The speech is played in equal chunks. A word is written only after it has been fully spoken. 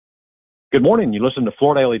Good morning. You listen to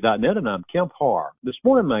FloorDaily.net, and I'm Kemp Harr. This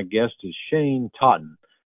morning, my guest is Shane Totten,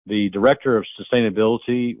 the Director of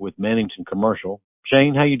Sustainability with Mannington Commercial.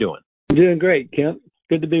 Shane, how you doing? I'm doing great, Kemp.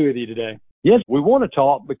 Good to be with you today. Yes, we want to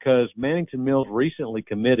talk because Mannington Mills recently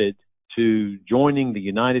committed to joining the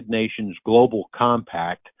United Nations Global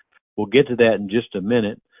Compact. We'll get to that in just a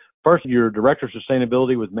minute. First, you're Director of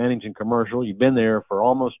Sustainability with Mannington Commercial. You've been there for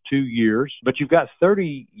almost 2 years, but you've got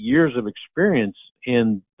 30 years of experience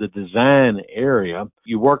in the design area.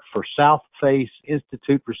 You worked for South Face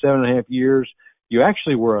Institute for 7.5 years. You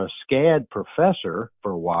actually were a SCAD professor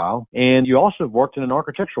for a while, and you also worked in an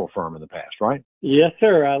architectural firm in the past, right? Yes,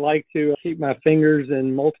 sir. I like to keep my fingers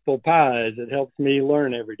in multiple pies. It helps me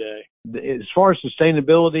learn every day. As far as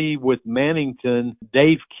sustainability with Mannington,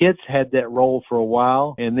 Dave Kitts had that role for a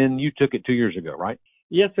while, and then you took it 2 years ago, right?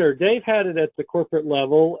 Yes, sir. Dave had it at the corporate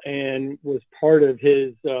level and was part of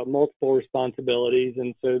his multiple responsibilities.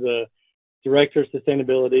 And so the Director of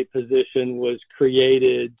Sustainability position was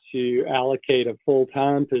created to allocate a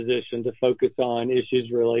full-time position to focus on issues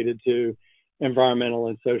related to environmental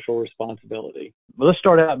and social responsibility. Well, let's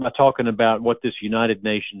start out by talking about what this United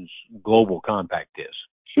Nations Global Compact is.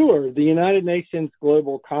 Sure. The United Nations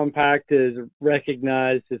Global Compact is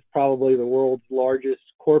recognized as probably the world's largest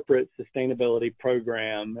corporate sustainability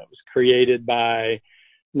program. It was created by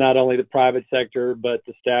not only the private sector, but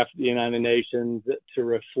the staff of the United Nations to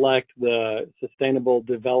reflect the sustainable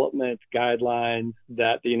development guidelines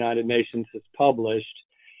that the United Nations has published.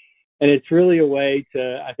 And it's really a way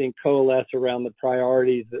to, I think, coalesce around the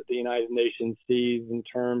priorities that the United Nations sees in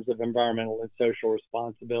terms of environmental and social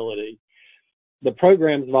responsibility. The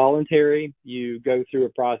program's voluntary. You go through a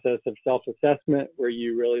process of self-assessment where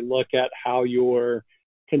you really look at how you're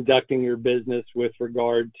conducting your business with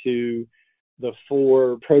regard to the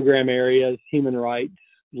 4 program areas: human rights,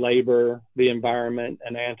 labor, the environment,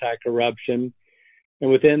 and anti-corruption.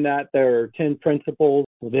 And within that, there are 10 principles.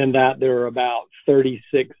 Within that, there are about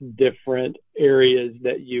 36 different areas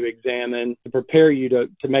that you examine to prepare you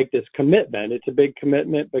to make this commitment. It's a big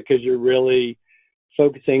commitment because you're really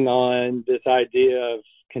focusing on this idea of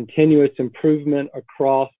continuous improvement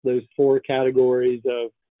across those 4 categories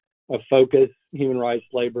of focus: human rights,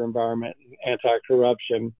 labor, environment, and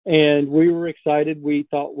anti-corruption. And we were excited. We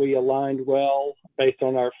thought we aligned well based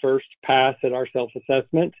on our first pass at our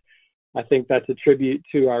self-assessment. I think that's a tribute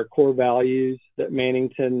to our core values that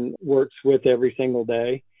Mannington works with every single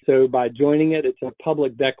day. So by joining it, it's a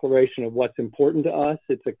public declaration of what's important to us.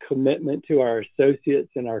 It's a commitment to our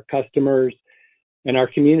associates and our customers and our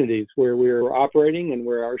communities where we're operating and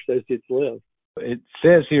where our associates live. It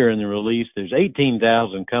says here in the release there's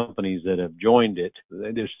 18,000 companies that have joined it.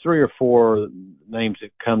 There's 3 or 4 names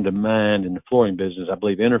that come to mind in the flooring business. I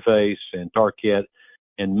believe Interface and Tarkett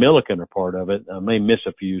and Milliken are part of it. I may miss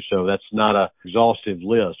a few, so that's not an exhaustive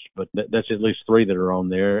list, but that's at least 3 that are on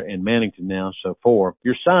there, and Mannington now, so 4.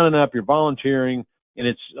 You're signing up, you're volunteering, and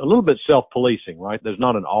it's a little bit self-policing, right? There's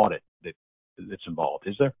not an audit that's involved,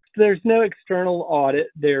 is there? There's no external audit.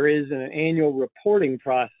 There is an annual reporting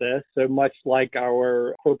process. So much like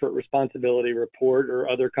our corporate responsibility report or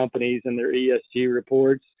other companies and their ESG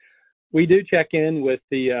reports, we do check in with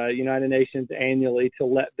the United Nations annually to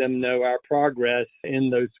let them know our progress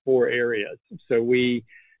in those 4 areas. So we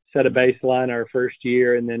set a baseline our first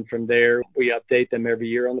year, and then from there, we update them every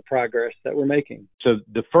year on the progress that we're making. So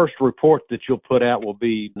the first report that you'll put out will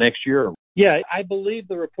be next year? Yeah, I believe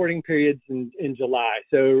the reporting period's in July.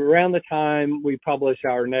 So around the time we publish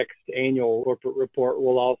our next annual corporate report,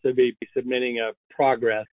 we'll also be submitting a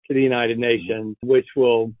progress to the United Nations, which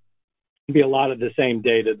will be a lot of the same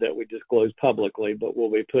data that we disclose publicly, but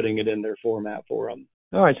we'll be putting it in their format for them.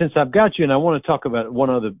 All right, since I've got you, and I want to talk about one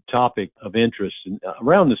other topic of interest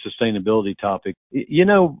around the sustainability topic. You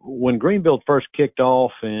know, when Greenbuild first kicked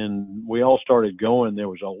off and we all started going, there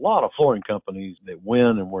was a lot of flooring companies that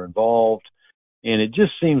went and were involved, and it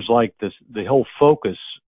just seems like the whole focus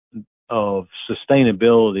of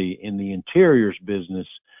sustainability in the interiors business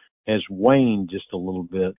has waned just a little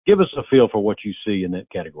bit. Give us a feel for what you see in that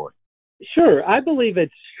category. Sure. I believe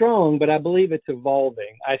it's strong, but I believe it's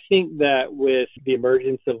evolving. I think that with the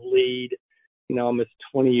emergence of LEED, almost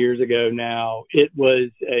 20 years ago now, it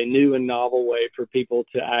was a new and novel way for people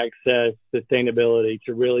to access sustainability,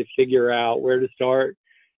 to really figure out where to start,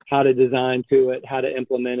 how to design to it, how to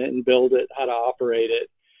implement it and build it, how to operate it.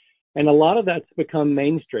 And a lot of that's become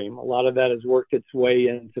mainstream. A lot of that has worked its way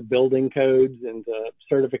into building codes and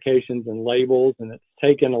certifications and labels, and it's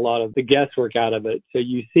taken a lot of the guesswork out of it. So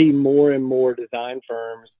you see more and more design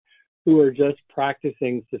firms who are just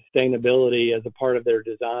practicing sustainability as a part of their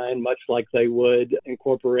design, much like they would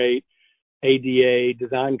incorporate ADA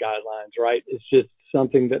design guidelines, right? It's just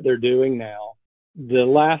something that they're doing now. The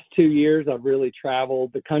last 2 years, I've really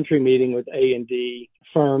traveled the country meeting with A&D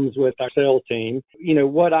firms with our sales team.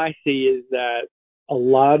 What I see is that a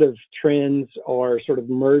lot of trends are sort of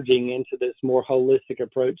merging into this more holistic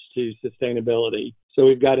approach to sustainability. So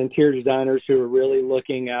we've got interior designers who are really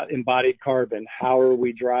looking at embodied carbon. How are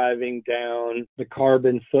we driving down the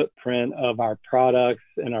carbon footprint of our products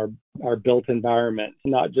and our built environment,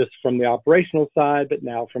 not just from the operational side, but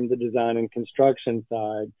now from the design and construction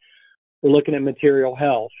side. We're looking at material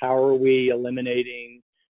health. How are we eliminating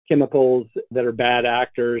chemicals that are bad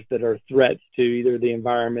actors, that are threats to either the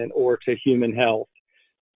environment or to human health?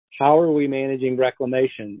 How are we managing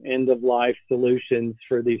reclamation, end-of-life solutions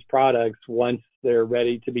for these products once they're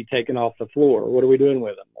ready to be taken off the floor? What are we doing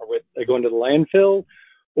with them? Are they going to the landfill,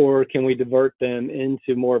 or can we divert them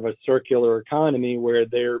into more of a circular economy where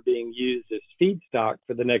they're being used as feedstock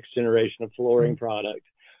for the next generation of flooring products?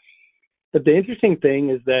 But the interesting thing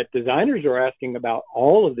is that designers are asking about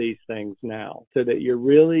all of these things now, so that you're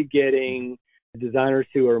really getting designers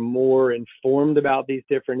who are more informed about these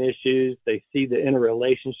different issues. They see the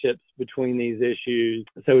interrelationships between these issues.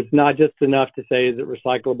 So it's not just enough to say, is it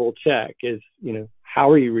recyclable? Check. How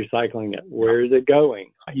are you recycling it? Where is it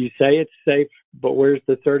going? You say it's safe, but where's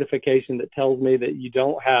the certification that tells me that you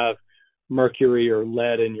don't have mercury or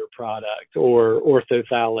lead in your product, or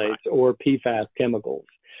orthophthalates or PFAS chemicals?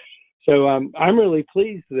 So I'm really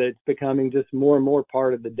pleased that it's becoming just more and more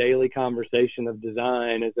part of the daily conversation of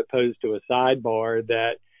design, as opposed to a sidebar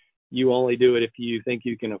that you only do it if you think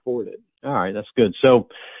you can afford it. All right, that's good. So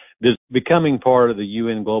does becoming part of the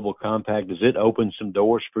UN Global Compact, does it open some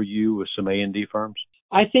doors for you with some A&D firms?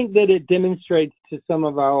 I think that it demonstrates to some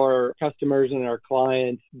of our customers and our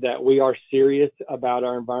clients that we are serious about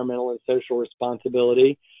our environmental and social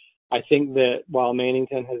responsibility. I think that while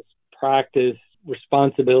Mannington has practiced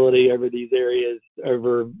responsibility over these areas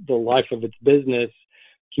over the life of its business,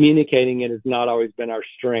 communicating it has not always been our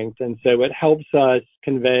strength. And so it helps us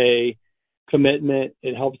convey commitment.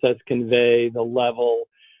 It helps us convey the level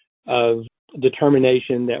of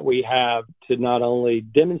determination that we have to not only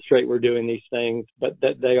demonstrate we're doing these things, but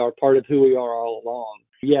that they are part of who we are all along.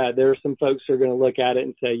 Yeah, there are some folks who are going to look at it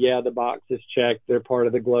and say, yeah, the box is checked. They're part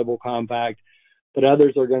of the Global Compact. But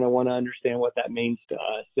others are going to want to understand what that means to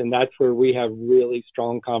us. And that's where we have really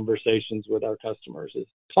strong conversations with our customers, is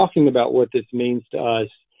talking about what this means to us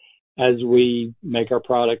as we make our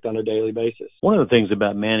product on a daily basis. One of the things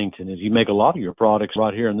about Mannington is you make a lot of your products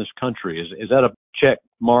right here in this country. Is that a check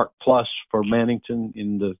mark plus for Mannington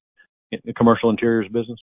in the commercial interiors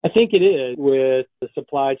business? I think it is. With the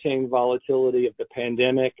supply chain volatility of the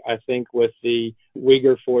pandemic, I think with the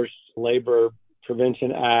Uyghur Forced Labor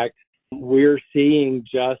Prevention Act, we're seeing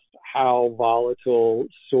just how volatile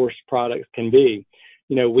sourced products can be.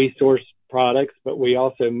 We source products, but we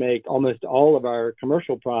also make almost all of our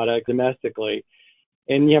commercial products domestically.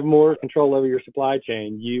 And you have more control over your supply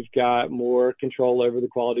chain. You've got more control over the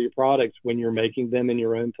quality of products when you're making them in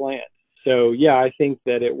your own plant. So, yeah, I think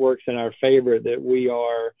that it works in our favor that we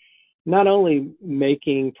are not only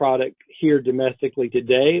making product here domestically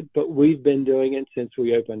today, but we've been doing it since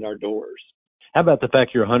we opened our doors. How about the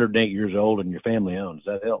fact you're 108 years old and your family owned?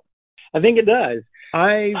 Does that help? I think it does.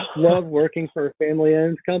 I love working for a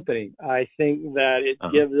family-owned company. I think that it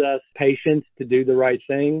gives us patience to do the right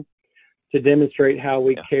thing, to demonstrate how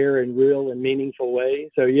we care in real and meaningful ways.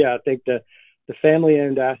 So, yeah, I think the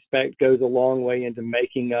family-owned aspect goes a long way into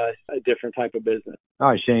making us a different type of business. All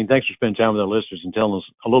right, Shane, thanks for spending time with our listeners and telling us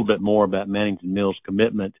a little bit more about Mannington Mills'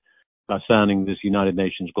 commitment by signing this United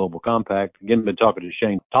Nations Global Compact. Again, I've been talking to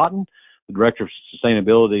Shane Totten, the Director of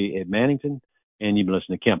Sustainability at Mannington, and you've been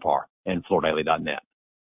listening to Kemp Harr and FloorDaily.net.